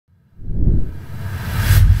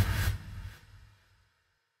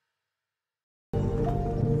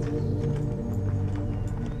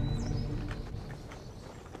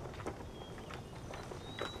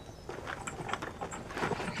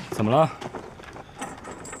怎么了？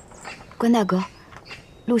关大哥，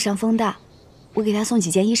路上风大，我给他送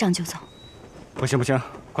几件衣裳就走。不行不行，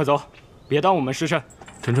快走，别耽误我们时辰。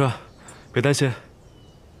纯纯，别担心，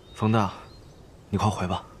风大，你快回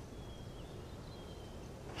吧。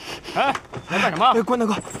哎，来干什么？哎，关大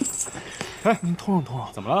哥，哎，您通融通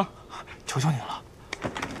融，怎么了？求求您了，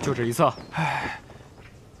就这一次。哎，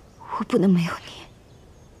我不能没有你，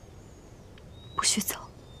不许走，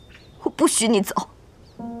我不许你走。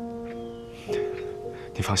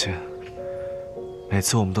你放心，每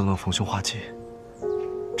次我们都能逢凶化吉，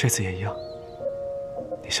这次也一样。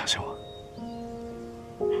你相信我。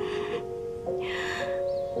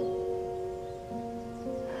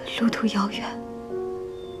路途遥远，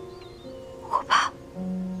我怕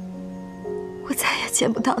我再也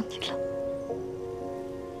见不到你了。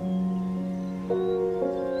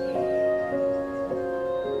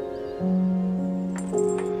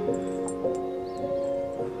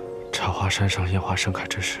茶花山上烟花盛开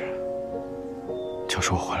之时，就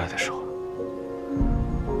是我回来的时候。